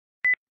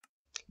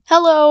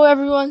Hello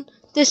everyone,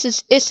 this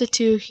is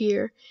Issa2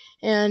 here,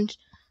 and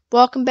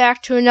welcome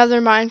back to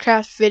another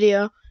Minecraft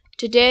video.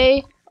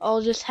 Today,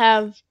 I'll just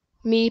have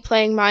me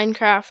playing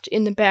Minecraft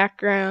in the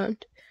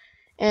background,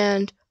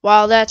 and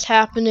while that's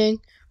happening,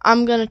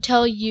 I'm gonna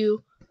tell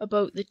you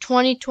about the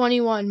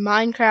 2021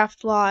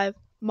 Minecraft Live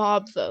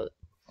mob vote.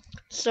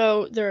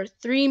 So, there are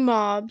 3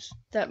 mobs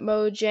that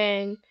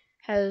Mojang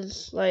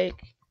has,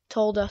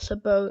 told us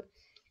about.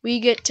 We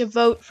get to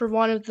vote for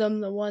one of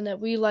them, the one that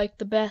we like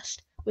the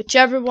best.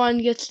 Whichever one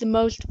gets the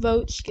most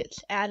votes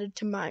gets added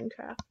to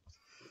Minecraft.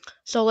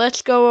 So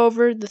let's go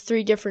over the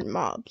 3 different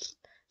mobs.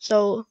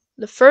 So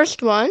the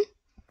first one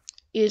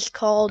is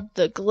called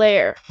the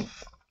Glare.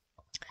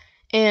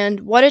 And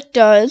what it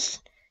does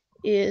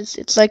is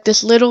it's like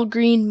this little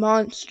green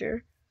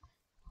monster.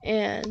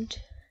 And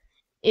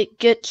it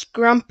gets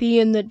grumpy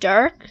in the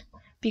dark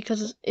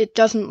because it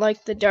doesn't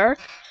like the dark.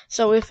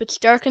 So if it's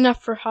dark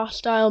enough for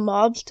hostile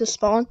mobs to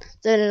spawn,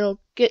 then it'll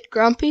get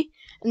grumpy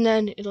and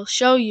then it'll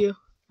show you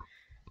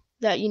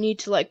that you need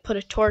to put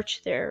a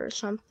torch there or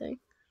something.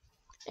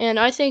 And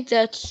I think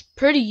that's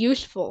pretty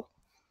useful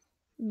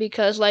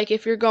because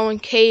if you're going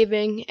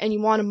caving and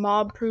you want to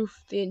mob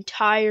proof the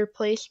entire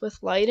place with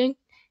lighting,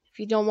 if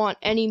you don't want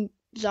any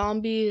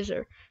zombies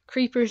or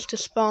creepers to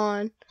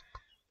spawn,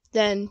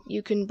 then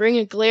you can bring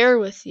a glare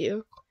with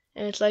you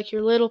and it's like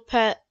your little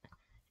pet,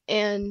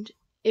 and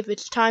if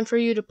it's time for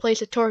you to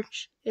place a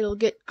torch, it'll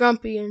get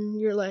grumpy and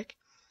you're like,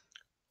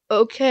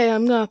 okay,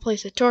 I'm gonna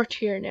place a torch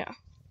here now.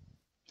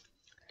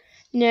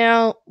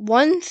 Now,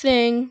 one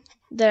thing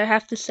that I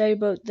have to say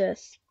about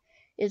this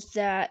is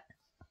that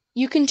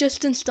you can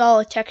just install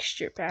a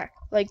texture pack.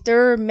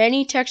 There are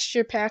many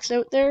texture packs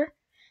out there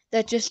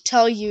that just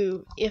tell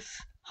you if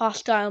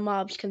hostile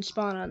mobs can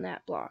spawn on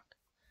that block.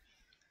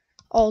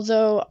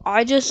 Although,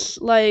 I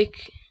just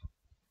like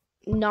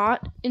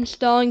not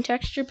installing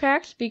texture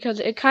packs because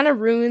it kind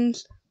of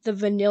ruins the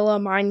vanilla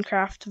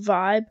Minecraft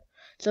vibe,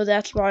 so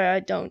that's why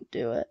I don't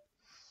do it.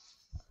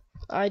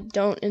 I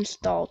don't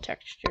install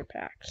texture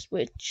packs,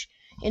 which,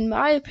 in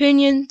my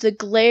opinion, the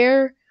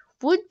glare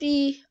would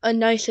be a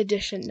nice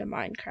addition to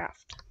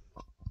Minecraft.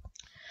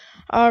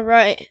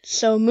 Alright,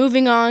 so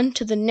moving on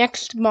to the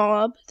next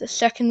mob, the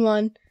second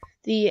one,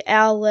 the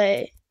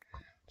alley.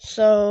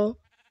 So,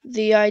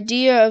 the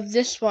idea of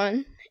this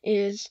one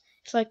is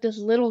it's like this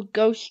little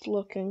ghost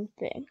looking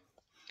thing.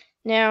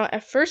 Now,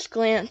 at first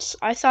glance,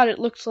 I thought it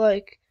looked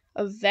like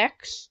a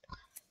Vex,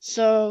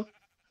 so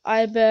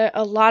I bet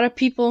a lot of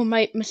people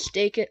might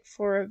mistake it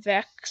for a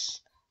Vex,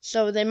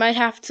 so they might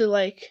have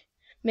to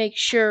make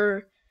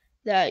sure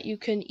that you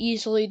can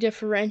easily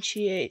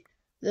differentiate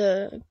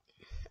the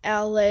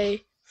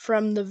alley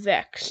from the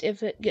Vex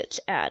if it gets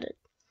added.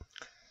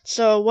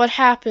 So what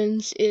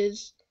happens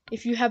is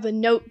if you have a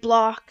note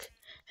block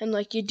and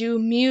you do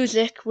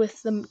music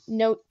with the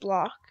note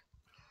block,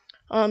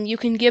 you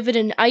can give it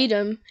an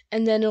item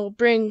and then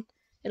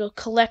it'll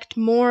collect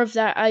more of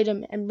that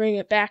item and bring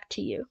it back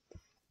to you.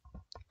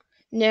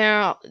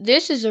 Now,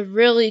 this is a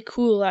really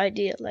cool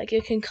idea.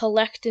 It can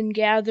collect and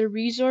gather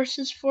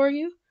resources for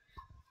you.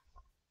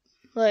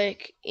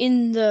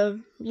 In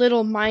the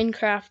little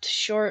Minecraft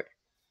short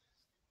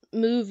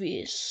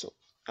movies,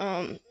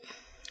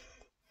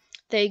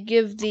 they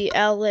give the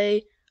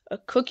LA a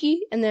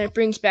cookie and then it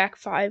brings back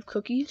 5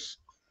 cookies.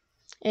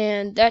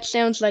 And that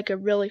sounds like a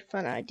really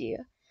fun idea.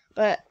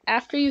 But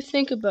after you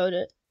think about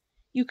it,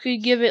 you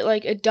could give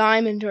it a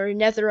diamond or a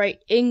netherite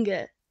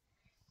ingot,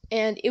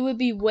 and it would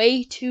be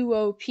way too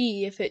OP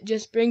if it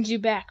just brings you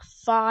back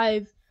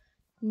 5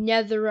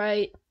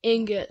 netherite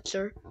ingots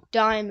or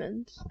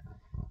diamonds.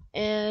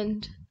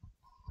 And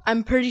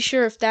I'm pretty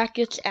sure if that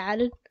gets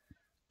added,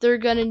 they're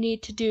gonna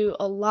need to do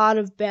a lot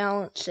of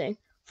balancing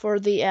for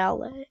the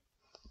alley.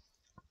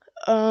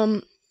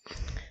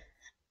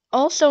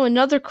 Also,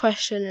 another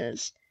question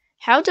is,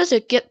 how does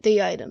it get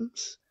the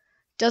items?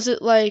 Does it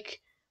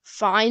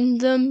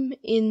find them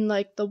in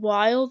the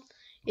wild?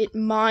 It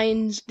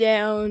mines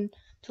down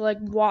to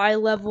Y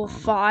level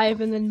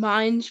 5 and then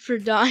mines for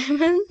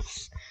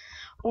diamonds?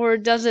 Or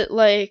does it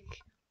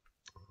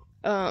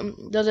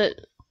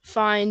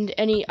find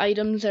any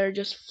items that are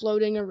just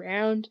floating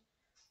around?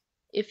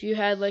 If you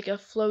had a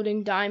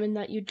floating diamond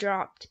that you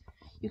dropped,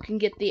 you can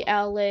get the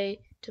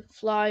alley to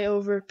fly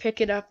over, pick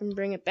it up, and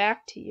bring it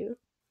back to you,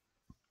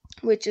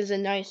 which is a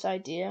nice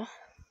idea.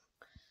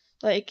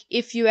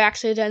 If you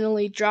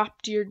accidentally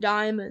dropped your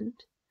diamond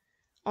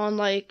on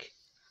a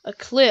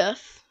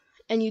cliff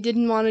and you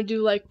didn't want to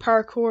do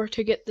parkour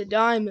to get the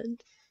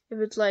diamond, if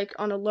it's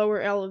on a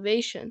lower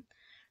elevation,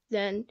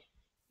 then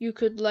you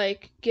could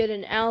get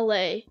an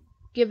alley,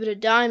 give it a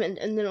diamond,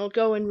 and then it'll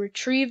go and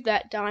retrieve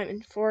that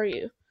diamond for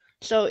you.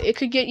 So it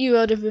could get you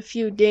out of a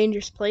few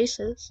dangerous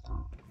places,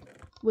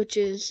 which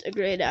is a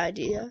great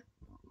idea.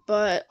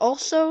 But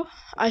also,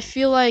 I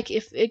feel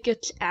if it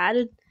gets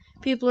added,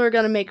 people are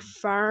going to make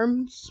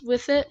farms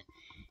with it,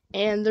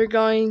 and they're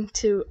going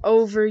to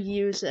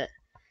overuse it.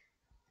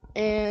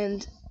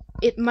 And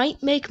it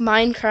might make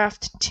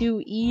Minecraft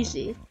too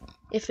easy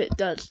if it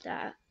does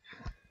that.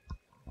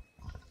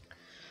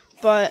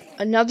 But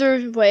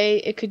another way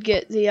it could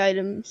get the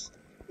items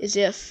is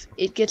if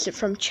it gets it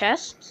from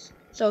chests.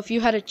 So if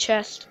you had a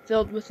chest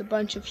filled with a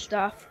bunch of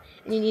stuff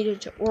and you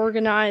needed to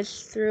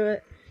organize through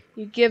it,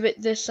 you give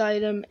it this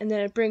item and then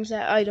it brings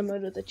that item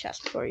out of the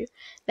chest for you.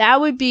 That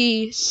would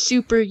be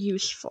super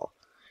useful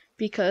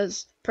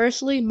because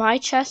personally my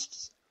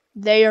chests,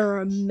 they are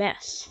a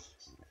mess.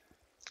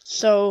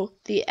 So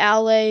the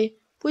ally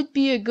would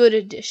be a good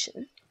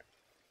addition.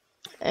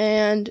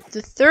 And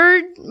the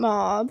third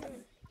mob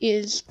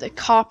is the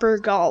copper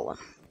golem.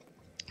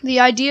 The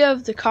idea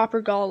of the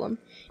copper golem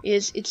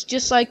is it's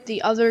just like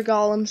the other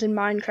golems in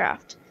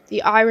Minecraft,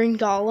 the iron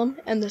golem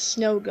and the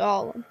snow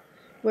golem,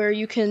 where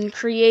you can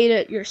create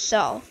it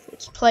yourself.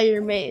 It's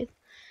player made.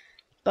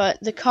 But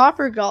the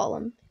copper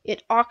golem,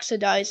 it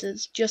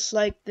oxidizes just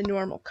like the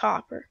normal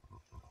copper.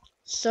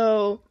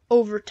 So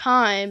over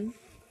time,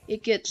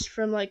 it gets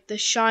from like the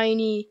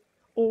shiny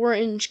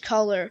orange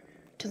color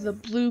to the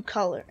blue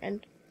color,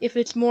 and if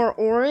it's more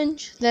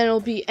orange, then it'll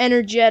be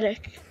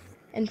energetic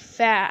and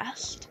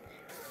fast.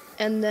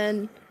 And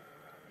then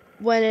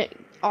when it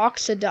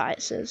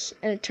oxidizes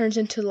and it turns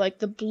into like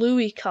the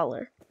bluey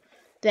color,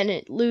 then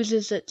it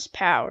loses its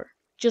power,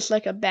 just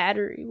like a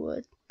battery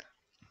would.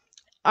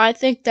 I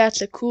think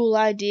that's a cool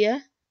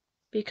idea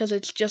because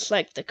it's just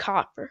like the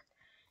copper.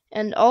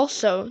 And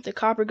also, the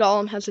copper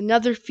golem has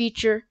another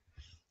feature.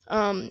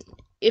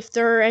 If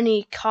there are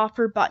any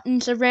copper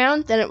buttons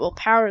around, then it will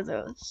power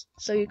those.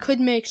 So you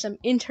could make some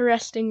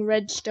interesting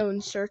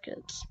redstone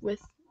circuits with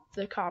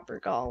the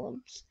copper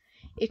golems.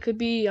 It could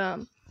be,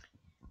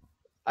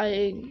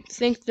 I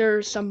think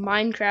there's some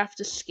Minecraft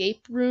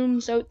escape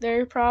rooms out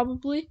there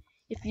probably.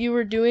 If you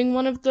were doing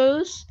one of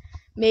those,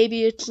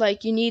 maybe it's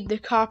like you need the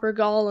copper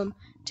golem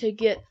to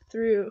get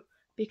through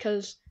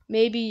because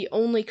maybe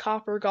only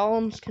copper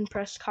golems can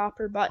press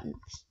copper buttons.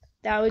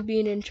 That would be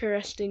an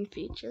interesting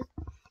feature.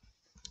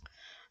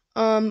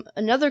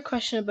 Another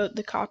question about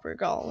the copper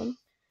golem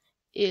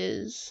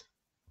is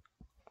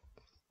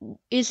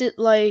it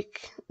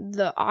like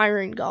the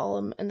iron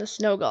golem and the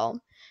snow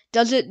golem?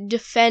 Does it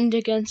defend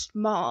against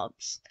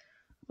mobs?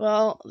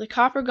 Well, the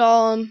copper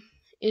golem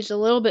is a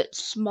little bit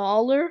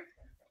smaller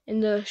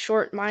in the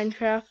short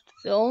Minecraft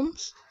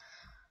films,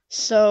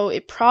 so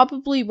it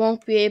probably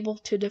won't be able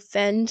to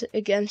defend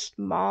against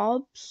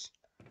mobs,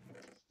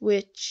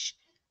 which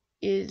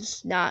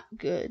is not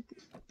good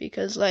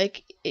because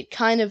like it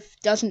kind of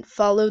doesn't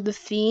follow the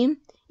theme.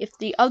 If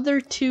the other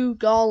two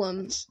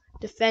golems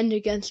defend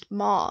against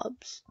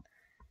mobs,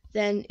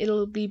 then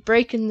it'll be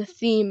breaking the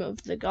theme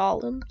of the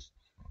golems.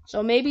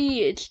 So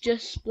maybe it's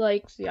just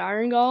like the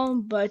iron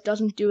golem, but it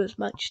doesn't do as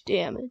much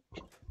damage.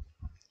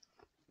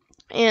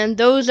 And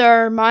those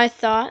are my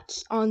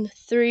thoughts on the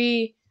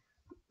 3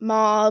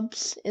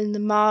 mobs in the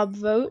mob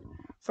vote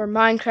for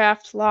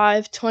Minecraft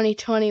Live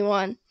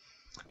 2021.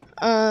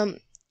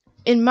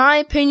 In my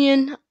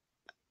opinion,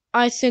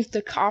 I think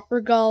the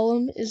copper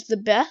golem is the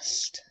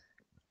best,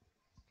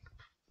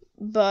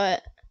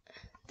 but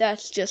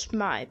that's just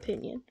my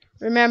opinion.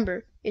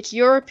 Remember, it's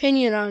your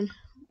opinion on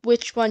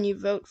which one you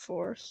vote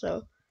for,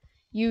 so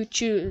you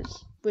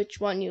choose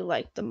which one you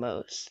like the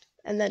most,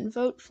 and then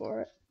vote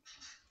for it.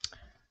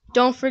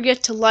 Don't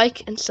forget to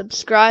like and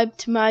subscribe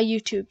to my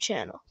YouTube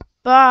channel.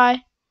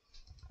 Bye!